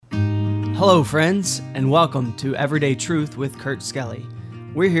Hello, friends, and welcome to Everyday Truth with Kurt Skelly.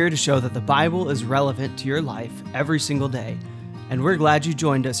 We're here to show that the Bible is relevant to your life every single day, and we're glad you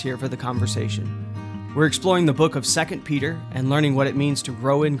joined us here for the conversation. We're exploring the book of 2 Peter and learning what it means to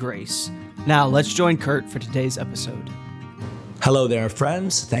grow in grace. Now, let's join Kurt for today's episode. Hello there,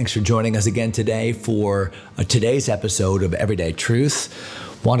 friends. Thanks for joining us again today for today's episode of Everyday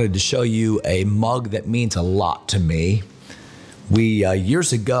Truth. Wanted to show you a mug that means a lot to me. We,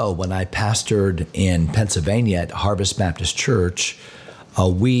 years ago, when I pastored in Pennsylvania at Harvest Baptist Church,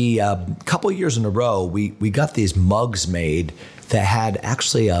 a couple years in a row, we got these mugs made that had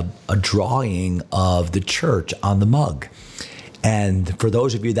actually a drawing of the church on the mug. And for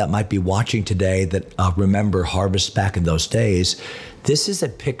those of you that might be watching today that remember Harvest back in those days, this is a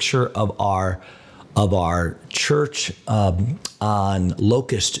picture of our church on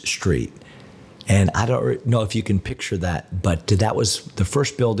Locust Street. And I don't know if you can picture that, but that was the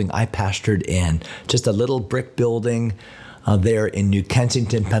first building I pastored in, just a little brick building there in New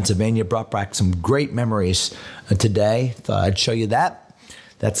Kensington, Pennsylvania. Brought back some great memories today. Thought I'd show you that.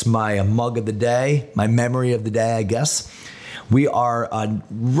 That's my mug of the day, my memory of the day, I guess. We are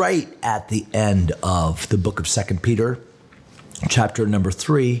right at the end of the book of 2 Peter, chapter number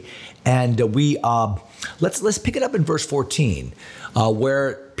 3, and let's pick it up in verse 14,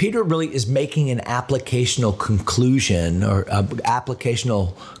 where Peter really is making an applicational conclusion or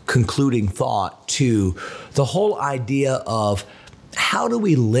applicational concluding thought to the whole idea of how do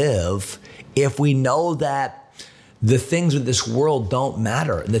we live if we know that the things of this world don't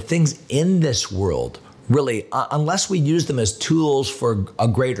matter, and the things in this world really, unless we use them as tools for a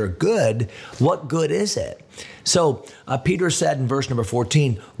greater good, what good is it? So Peter said in verse number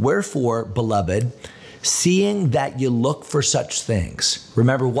 14, "Wherefore, beloved, seeing that you look for such things,"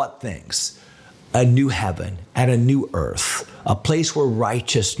 remember what things? A new heaven and a new earth, a place where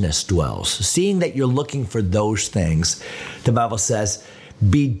righteousness dwells. Seeing that you're looking for those things, the Bible says,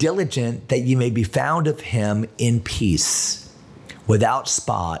 "Be diligent that you may be found of him in peace, without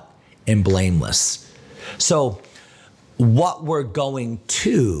spot and blameless." So what we're going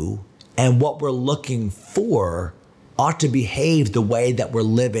to and what we're looking for ought to behave the way that we're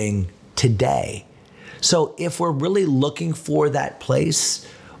living today. So if we're really looking for that place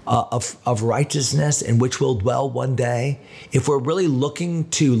of righteousness in which we'll dwell one day, if we're really looking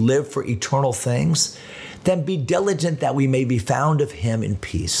to live for eternal things, then be diligent that we may be found of him in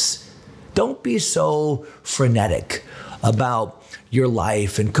peace. Don't be so frenetic about your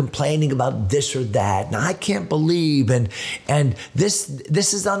life and complaining about this or that, and I can't believe, and this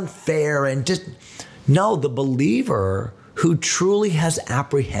is unfair, and just, no, the believer who truly has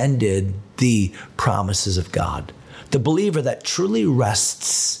apprehended the promises of God, the believer that truly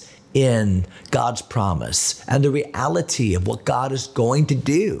rests in God's promise and the reality of what God is going to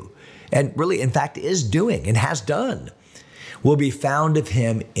do, and really, in fact, is doing and has done, will be found of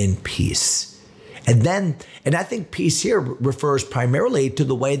him in peace. And I think peace here refers primarily to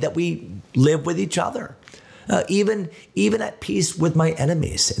the way that we live with each other, even at peace with my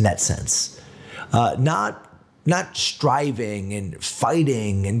enemies in that sense, not striving and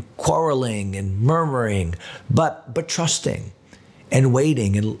fighting and quarreling and murmuring, but trusting and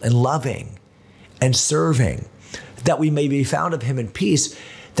waiting and loving and serving, that we may be found of him in peace.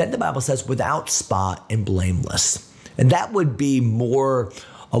 Then the Bible says without spot and blameless. And that would be more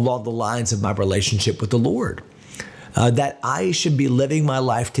along the lines of my relationship with the Lord, that I should be living my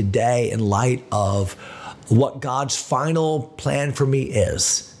life today in light of what God's final plan for me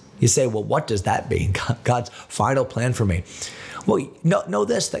is. You say, well, what does that mean? God's final plan for me. Well, know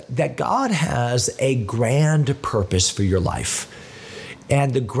this, that God has a grand purpose for your life.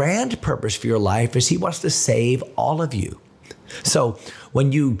 And the grand purpose for your life is he wants to save all of you. So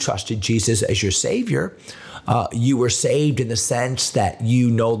when you trusted Jesus as your Savior, you were saved in the sense that you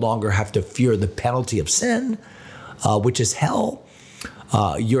no longer have to fear the penalty of sin, which is hell.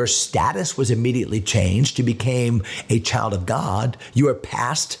 Your status was immediately changed. You became a child of God. You were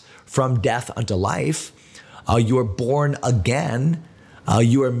passed from death unto life. You were born again.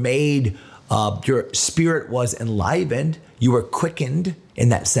 You were made, your spirit was enlivened. You were quickened in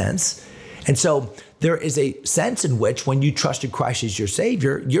that sense. And so there is a sense in which when you trusted Christ as your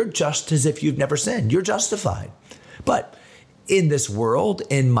Savior, you're just as if you've never sinned. You're justified. But in this world,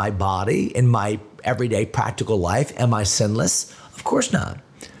 in my body, in my everyday practical life, am I sinless? Of course not.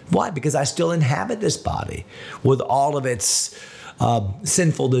 Why? Because I still inhabit this body with all of its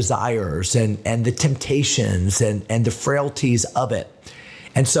sinful desires and the temptations and the frailties of it.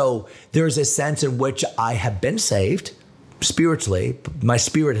 And so there's a sense in which I have been saved spiritually. My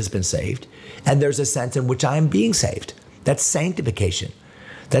spirit has been saved. And there's a sense in which I am being saved. That's sanctification.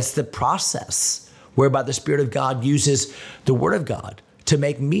 That's the process whereby the Spirit of God uses the Word of God to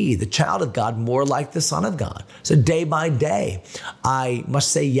make me, the child of God, more like the Son of God. So day by day, I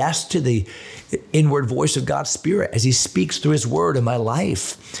must say yes to the inward voice of God's Spirit as He speaks through His Word in my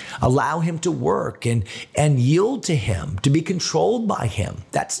life. Allow Him to work and yield to Him, to be controlled by Him.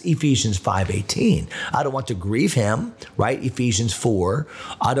 That's Ephesians 5:18. I don't want to grieve Him, right? Ephesians 4.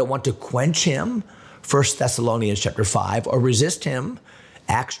 I don't want to quench Him, 1 Thessalonians chapter 5, or resist Him,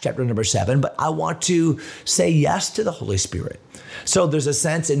 Acts chapter number 7, but I want to say yes to the Holy Spirit. So there's a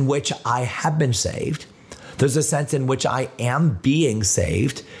sense in which I have been saved. There's a sense in which I am being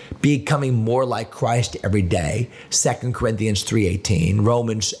saved, becoming more like Christ every day. 2 Corinthians 3:18,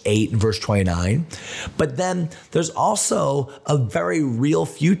 Romans 8 and verse 29. But then there's also a very real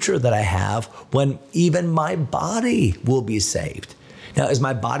future that I have when even my body will be saved. Now, is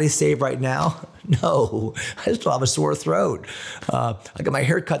my body saved right now? No, I still have a sore throat. I got my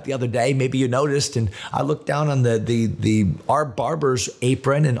hair cut the other day. Maybe you noticed, and I looked down on our barber's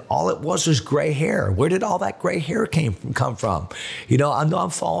apron, and all it was gray hair. Where did all that gray hair come from? I know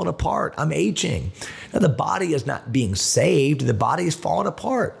I'm falling apart. I'm aging. Now, the body is not being saved. The body is falling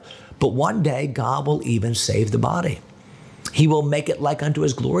apart. But one day, God will even save the body. He will make it like unto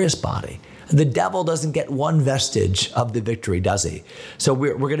His glorious body. The devil doesn't get one vestige of the victory, does he? So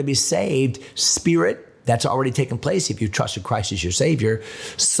we're going to be saved, spirit, that's already taken place if you trusted Christ as your Savior,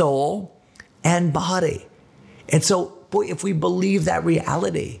 soul, and body. And so, boy, if we believe that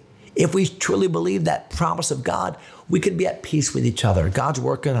reality, if we truly believe that promise of God, we can be at peace with each other. God's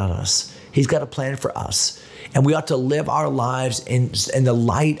working on us. He's got a plan for us. And we ought to live our lives in the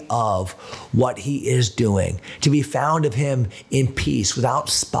light of what He is doing, to be found of Him in peace, without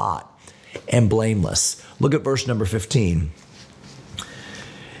spot, and blameless. Look at verse number 15.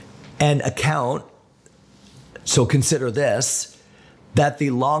 And account, so consider this, that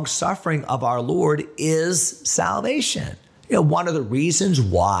the long suffering of our Lord is salvation. One of the reasons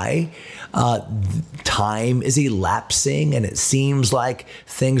why time is elapsing and it seems like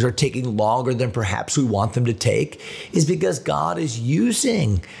things are taking longer than perhaps we want them to take is because God is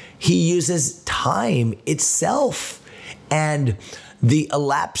He uses time itself and the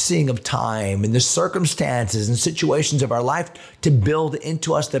elapsing of time and the circumstances and situations of our life to build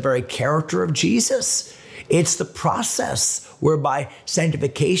into us the very character of Jesus. It's the process whereby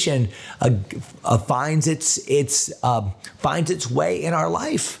sanctification finds its way in our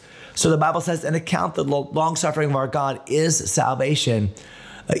life. So the Bible says, "And account the long suffering of our God is salvation,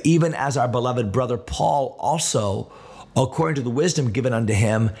 even as our beloved brother Paul also, according to the wisdom given unto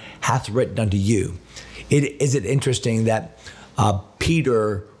him, hath written unto you." Is it interesting that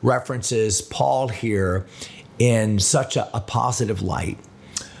Peter references Paul here in such a positive light?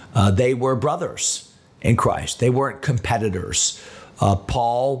 They were brothers in Christ. They weren't competitors.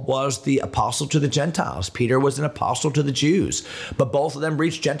 Paul was the apostle to the Gentiles. Peter was an apostle to the Jews. But both of them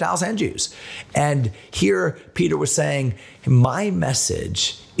reached Gentiles and Jews. And here Peter was saying, my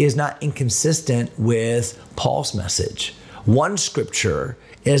message is not inconsistent with Paul's message. One scripture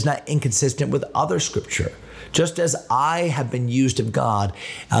is not inconsistent with other scripture. Just as I have been used of God,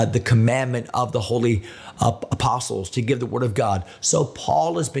 the commandment of the holy apostles to give the word of God, so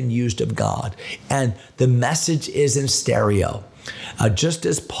Paul has been used of God. And the message is in stereo. Just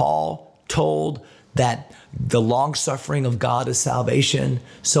as Paul told that the long suffering of God is salvation,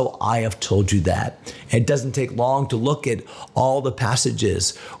 so I have told you that. It doesn't take long to look at all the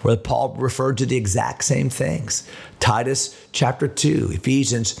passages where Paul referred to the exact same things. Titus chapter 2,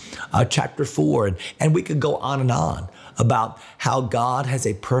 Ephesians chapter 4, and we could go on and on about how God has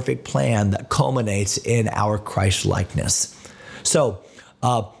a perfect plan that culminates in our Christ likeness. So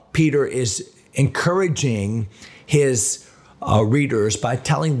Peter is encouraging his readers by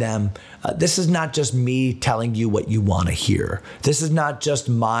telling them, this is not just me telling you what you want to hear. This is not just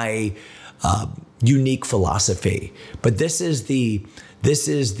my unique philosophy, but this is the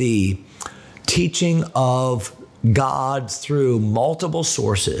teaching of God through multiple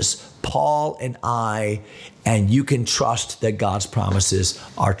sources, Paul and I, and you can trust that God's promises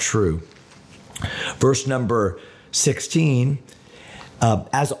are true. Verse number 16,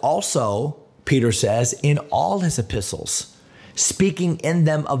 as also Peter says in all his epistles, speaking in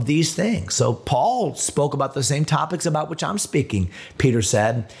them of these things. So Paul spoke about the same topics about which I'm speaking, Peter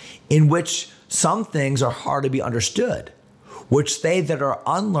said, in which some things are hard to be understood, which they that are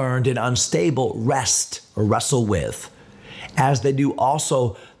unlearned and unstable wrestle with, as they do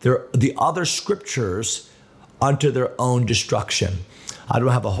also the other scriptures unto their own destruction. I don't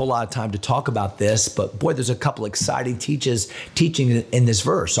have a whole lot of time to talk about this, but boy, there's a couple exciting teaching in this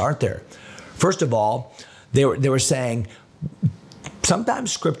verse, aren't there? First of all, they were saying,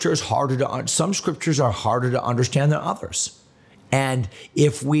 Sometimes some scriptures are harder to understand than others. And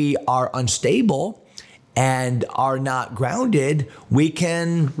if we are unstable and are not grounded, we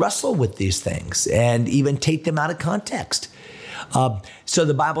can wrestle with these things and even take them out of context. So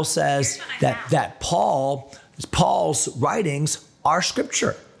the Bible says that Paul's writings are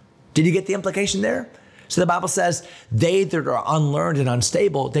scripture. Did you get the implication there? So the Bible says they that are unlearned and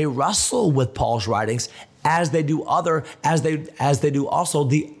unstable, they wrestle with Paul's writings as they do also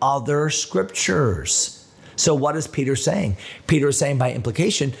the other scriptures. So what is Peter saying? Peter is saying by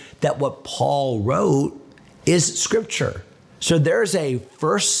implication that what Paul wrote is scripture. So there's a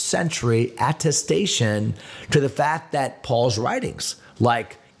first century attestation to the fact that Paul's writings,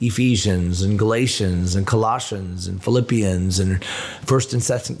 like Ephesians and Galatians and Colossians and Philippians and 1st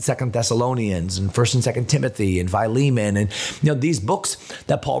and 2nd Thessalonians and 1st and 2nd Timothy and Philemon and these books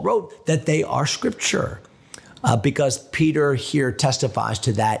that Paul wrote, that they are scripture. Because Peter here testifies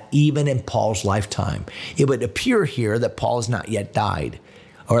to that even in Paul's lifetime. It would appear here that Paul has not yet died,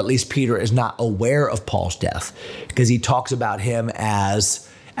 or at least Peter is not aware of Paul's death, because he talks about him as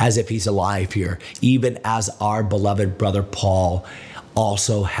if he's alive here, even as our beloved brother Paul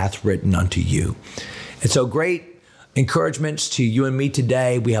also hath written unto you. And so great encouragements to you and me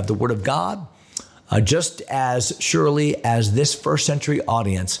today. We have the Word of God. Just as surely as this first century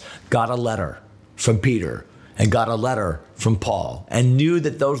audience got a letter from Peter and got a letter from Paul and knew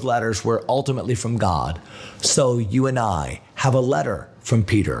that those letters were ultimately from God, so you and I have a letter from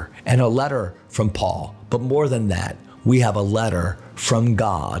Peter and a letter from Paul. But more than that, we have a letter from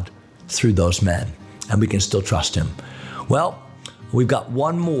God through those men, and we can still trust him. Well, we've got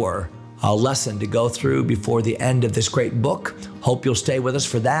one more lesson to go through before the end of this great book. Hope you'll stay with us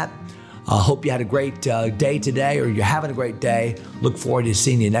for that. Hope you had a great day today, or you're having a great day. Look forward to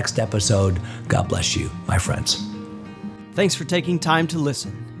seeing you next episode. God bless you, my friends. Thanks for taking time to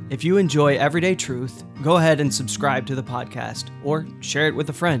listen. If you enjoy Everyday Truth, go ahead and subscribe to the podcast or share it with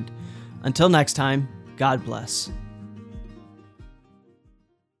a friend. Until next time, God bless.